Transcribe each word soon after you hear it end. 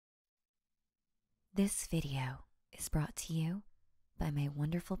This video is brought to you by my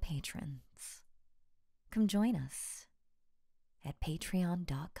wonderful patrons. Come join us at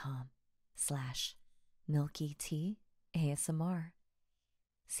patreon.com/MilkyTASMR.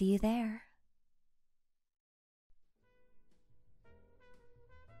 See you there.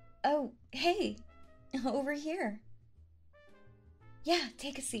 Oh, hey, over here. Yeah,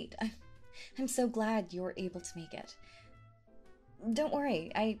 take a seat. I'm so glad you were able to make it. Don't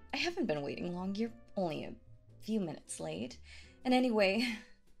worry, I haven't been waiting long. You're only a few minutes late. And anyway,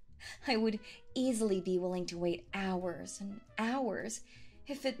 I would easily be willing to wait hours and hours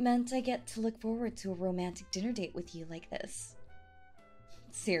if it meant I get to look forward to a romantic dinner date with you like this.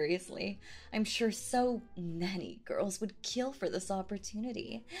 Seriously, I'm sure so many girls would kill for this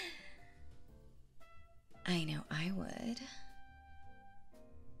opportunity. I know I would.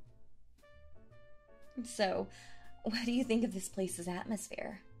 So, what do you think of this place's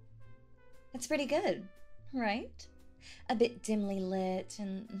atmosphere? It's pretty good, right? A bit dimly lit,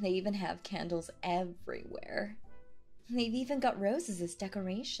 and they even have candles everywhere. They've even got roses as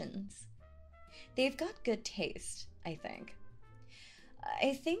decorations. They've got good taste, I think.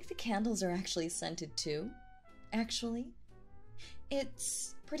 I think the candles are actually scented too, actually.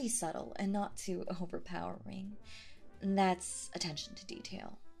 It's pretty subtle and not too overpowering. That's attention to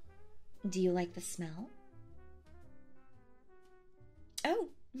detail. Do you like the smell? Oh,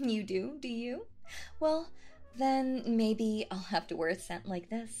 you do you? Well, then maybe I'll have to wear a scent like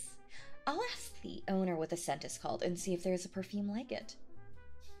this. I'll ask the owner what the scent is called and see if there's a perfume like it.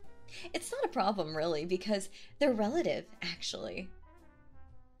 It's not a problem, really, because they're relative, actually.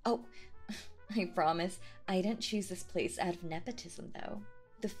 Oh, I promise I didn't choose this place out of nepotism, though.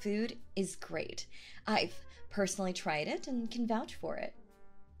 The food is great. I've personally tried it and can vouch for it.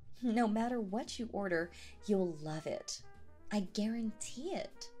 No matter what you order, you'll love it. I guarantee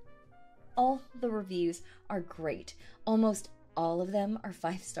it. All the reviews are great. Almost all of them are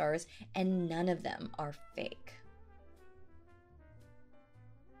 5 stars, and none of them are fake.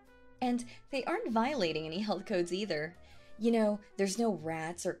 And they aren't violating any health codes either. You know, there's no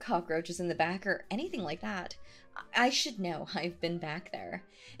rats or cockroaches in the back or anything like that. I should know, I've been back there.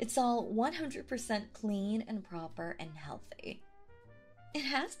 It's all 100% clean and proper and healthy. It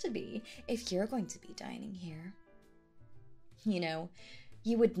has to be if you're going to be dining here. You know,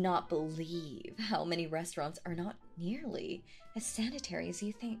 you would not believe how many restaurants are not nearly as sanitary as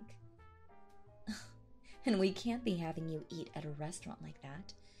you think. And we can't be having you eat at a restaurant like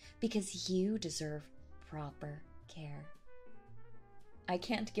that because you deserve proper care. I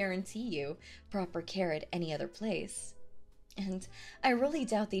can't guarantee you proper care at any other place. And I really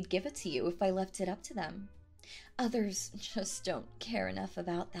doubt they'd give it to you if I left it up to them. Others just don't care enough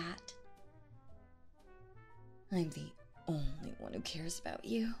about that. I'm the only one who cares about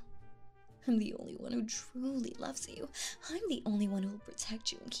you. I'm the only one who truly loves you. I'm the only one who will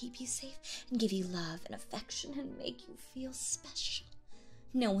protect you and keep you safe and give you love and affection and make you feel special.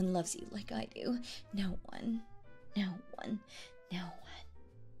 No one loves you like I do. No one. No one. No one.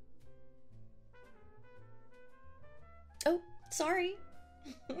 Oh, sorry.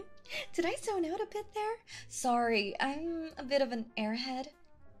 Did I zone out a bit there? Sorry, I'm a bit of an airhead.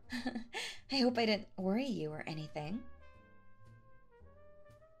 I hope I didn't worry you or anything.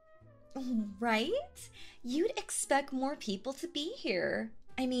 Right? You'd expect more people to be here.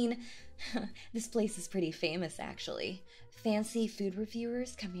 I mean, this place is pretty famous, actually. Fancy food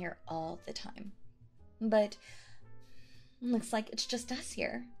reviewers come here all the time. But looks like it's just us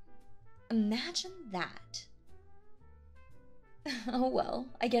here. Imagine that. Oh well,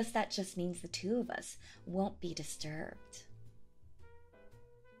 I guess that just means the two of us won't be disturbed.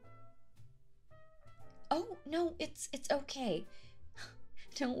 Oh, no, it's okay.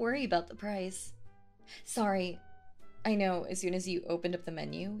 Don't worry about the price. Sorry, I know as soon as you opened up the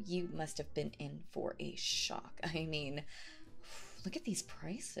menu, you must have been in for a shock. I mean, look at these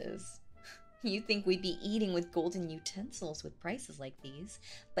prices. You'd think we'd be eating with golden utensils with prices like these,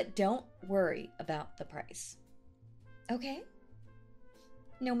 but don't worry about the price. Okay?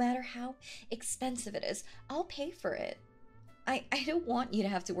 No matter how expensive it is, I'll pay for it. I don't want you to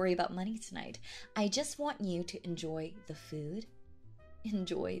have to worry about money tonight. I just want you to enjoy the food,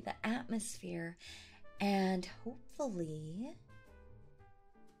 enjoy the atmosphere, and hopefully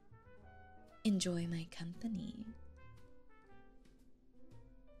enjoy my company.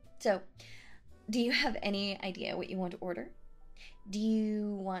 So, do you have any idea what you want to order? Do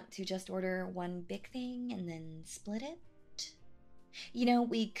you want to just order one big thing and then split it? You know,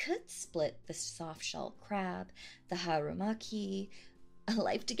 we could split the soft shell crab, the harumaki, a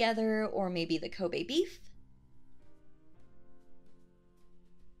life together, or maybe the Kobe beef.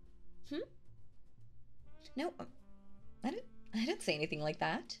 No, I didn't say anything like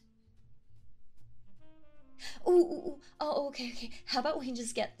that. Oh, okay. How about we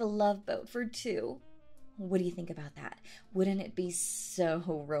just get the love boat for two? What do you think about that? Wouldn't it be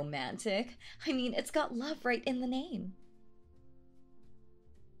so romantic? I mean, it's got love right in the name.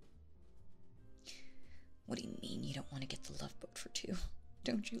 What do you mean you don't want to get the love boat for two?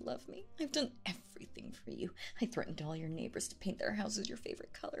 Don't you love me? I've done everything for you. I threatened all your neighbors to paint their houses your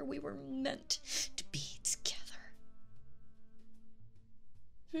favorite color. We were meant to be together.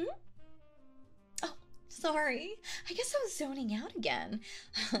 Oh, sorry. I guess I was zoning out again.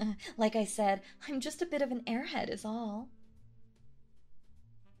 Like I said, I'm just a bit of an airhead is all.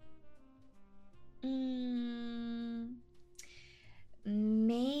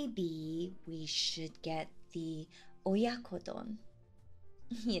 Maybe we should get the oyakodon.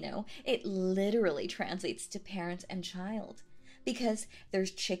 You know, it literally translates to parent and child because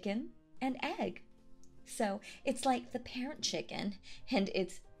there's chicken and egg. So it's like the parent chicken and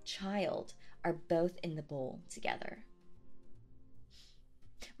its child are both in the bowl together.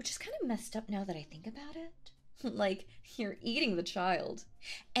 Which is kind of messed up now that I think about it. Like, you're eating the child.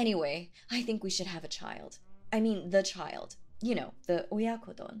 Anyway, I think we should have a child. I mean, the child. You know, the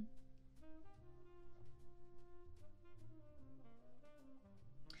oyakodon.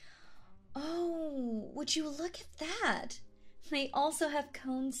 Oh, would you look at that? They also have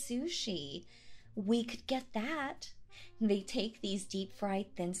cone sushi. We could get that. They take these deep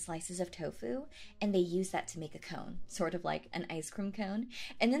fried thin slices of tofu and they use that to make a cone, sort of like an ice cream cone,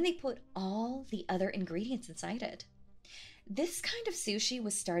 and then they put all the other ingredients inside it. This kind of sushi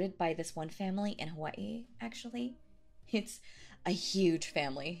was started by this one family in Hawaii, actually. It's a huge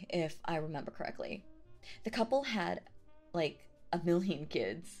family, if I remember correctly. The couple had like 1 million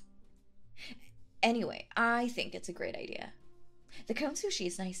kids. Anyway, I think it's a great idea. The cone sushi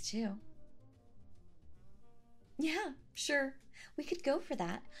is nice too. Yeah, sure. We could go for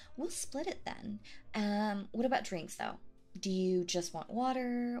that. We'll split it then. What about drinks though? Do you just want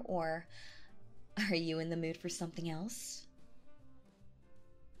water or are you in the mood for something else?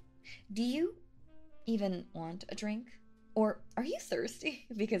 Do you even want a drink? Or are you thirsty?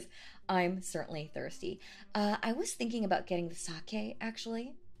 Because I'm certainly thirsty. I was thinking about getting the sake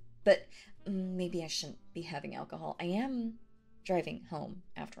actually, but maybe I shouldn't be having alcohol. I am driving home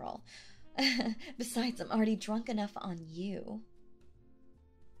after all. Besides, I'm already drunk enough on you.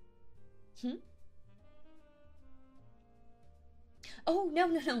 Oh,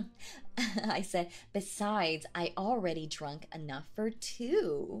 no. I said, besides, I already drunk enough for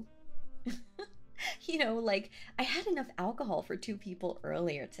two. You know, like, I had enough alcohol for two people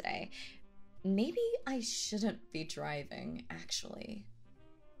earlier today. Maybe I shouldn't be driving, actually.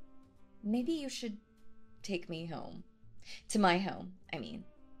 Maybe you should take me home. To my home, I mean.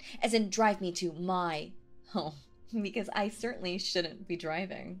 As in, drive me to my home. Because I certainly shouldn't be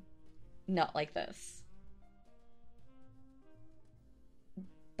driving. Not like this.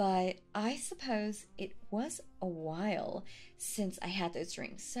 But I suppose it was a while since I had those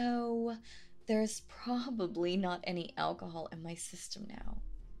drinks, so there's probably not any alcohol in my system now.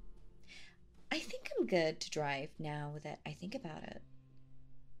 I think I'm good to drive now that I think about it.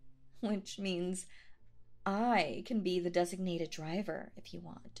 Which means I can be the designated driver if you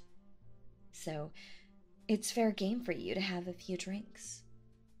want. So it's fair game for you to have a few drinks.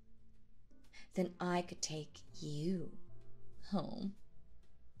 Then I could take you home.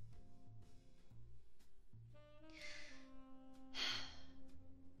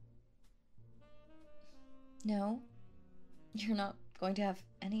 No? You're not going to have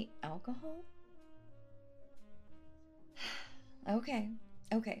any alcohol? Okay.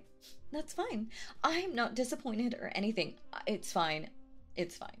 That's fine. I'm not disappointed or anything. It's fine.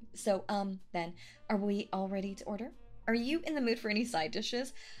 So, then, are we all ready to order? Are you in the mood for any side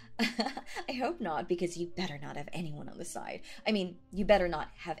dishes? I hope not, because you better not have anyone on the side. I mean, you better not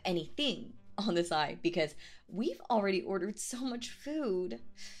have anything on the side, because we've already ordered so much food.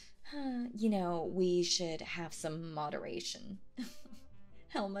 You know, we should have some moderation.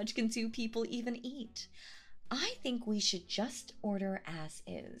 How much can two people even eat? I think we should just order as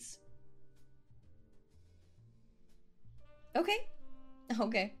is.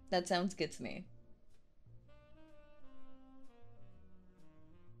 Okay, that sounds good to me.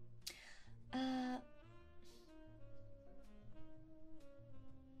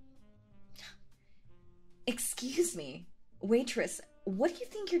 Excuse me, waitress, what do you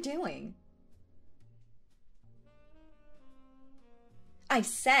think you're doing? I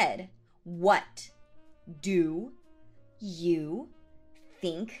said, what do you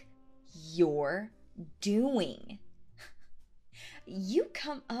think you're doing? You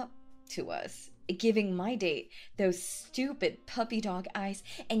come up to us, giving my date those stupid puppy dog eyes,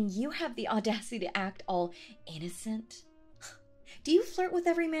 and you have the audacity to act all innocent? Do you flirt with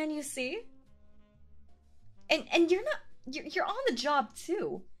every man you see? And you're on the job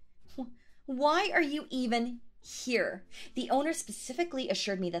too. Why are you even here? The owner specifically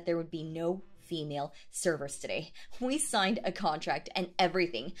assured me that there would be no female servers today. We signed a contract and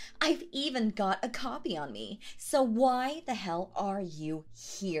everything. I've even got a copy on me. So why the hell are you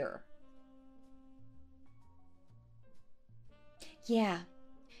here? Yeah,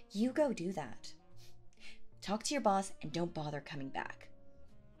 you go do that. Talk to your boss and don't bother coming back.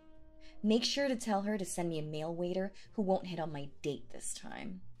 Make sure to tell her to send me a male waiter who won't hit on my date this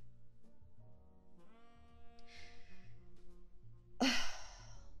time.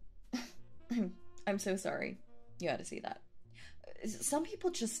 I'm so sorry. You had to see that. Some people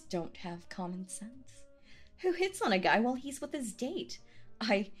just don't have common sense. Who hits on a guy while he's with his date?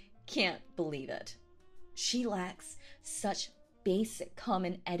 I can't believe it. She lacks such basic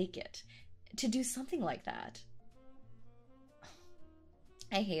common etiquette to do something like that.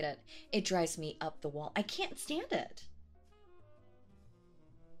 I hate it. It drives me up the wall. I can't stand it.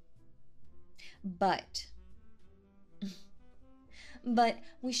 But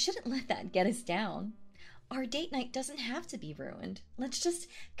we shouldn't let that get us down. Our date night doesn't have to be ruined. Let's just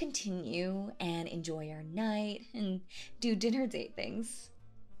continue and enjoy our night and do dinner date things.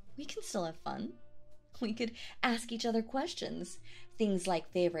 We can still have fun. We could ask each other questions. Things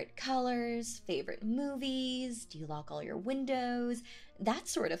like favorite colors, favorite movies, do you lock all your windows, that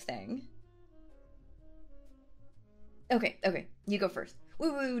sort of thing. Okay, you go first.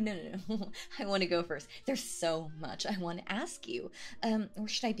 Woo, no. I want to go first. There's so much I want to ask you. Where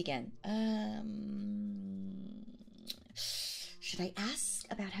should I begin? Should I ask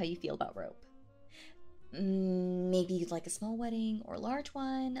about how you feel about rope? Maybe you'd like a small wedding or a large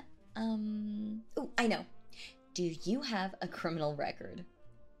one? Oh, I know. Do you have a criminal record?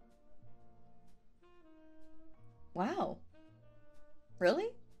 Wow. Really?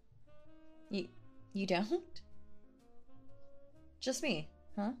 You don't? Just me,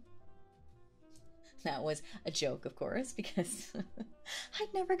 huh? That was a joke, of course, because I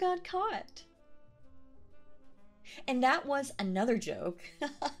never got caught. And that was another joke,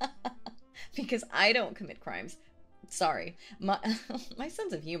 because I don't commit crimes. Sorry, my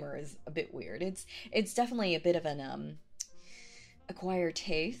sense of humor is a bit weird. It's definitely a bit of an acquired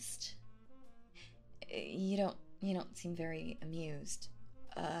taste. You don't seem very amused.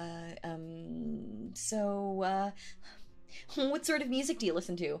 What sort of music do you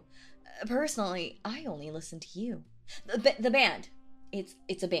listen to? Personally, I only listen to you. The band.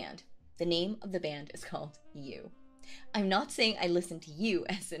 It's a band. The name of the band is called You. I'm not saying I listen to you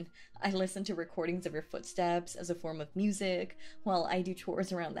as in I listen to recordings of your footsteps as a form of music while I do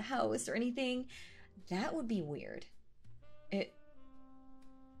chores around the house or anything. That would be weird. It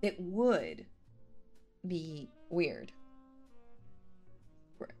would be weird.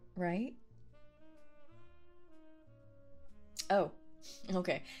 Right? Oh,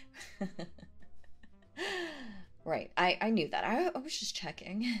 okay. Right, I knew that. I was just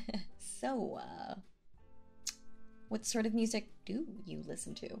checking. So, what sort of music do you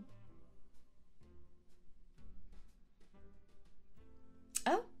listen to?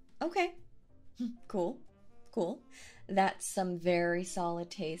 Oh, okay. Cool. That's some very solid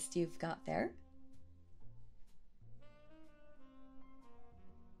taste you've got there.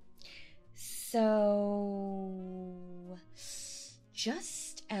 So,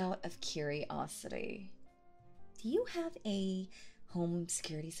 just out of curiosity, do you have a home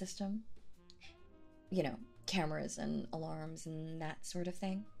security system? You know, cameras and alarms and that sort of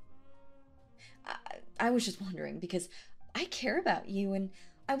thing? I was just wondering because I care about you and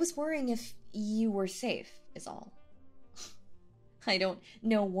I was worrying if you were safe, is all. I don't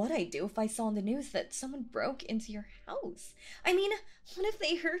know what I'd do if I saw in the news that someone broke into your house. I mean, what if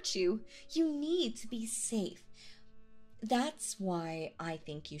they hurt you? You need to be safe. That's why I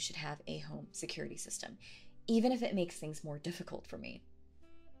think you should have a home security system, even if it makes things more difficult for me.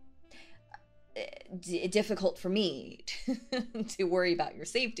 Difficult for me to worry about your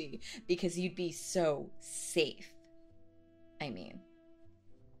safety because you'd be so safe. I mean.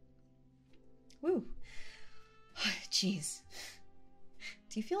 Woo. Jeez.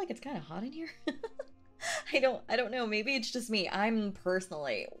 Do you feel like it's kind of hot in here? I don't know. Maybe it's just me. I'm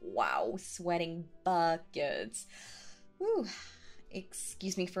personally, wow, sweating buckets. Whew.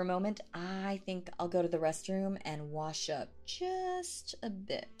 Excuse me for a moment. I think I'll go to the restroom and wash up just a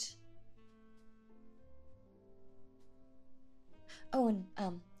bit. Oh, and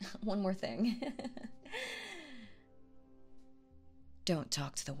one more thing. Don't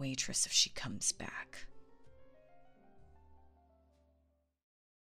talk to the waitress if she comes back.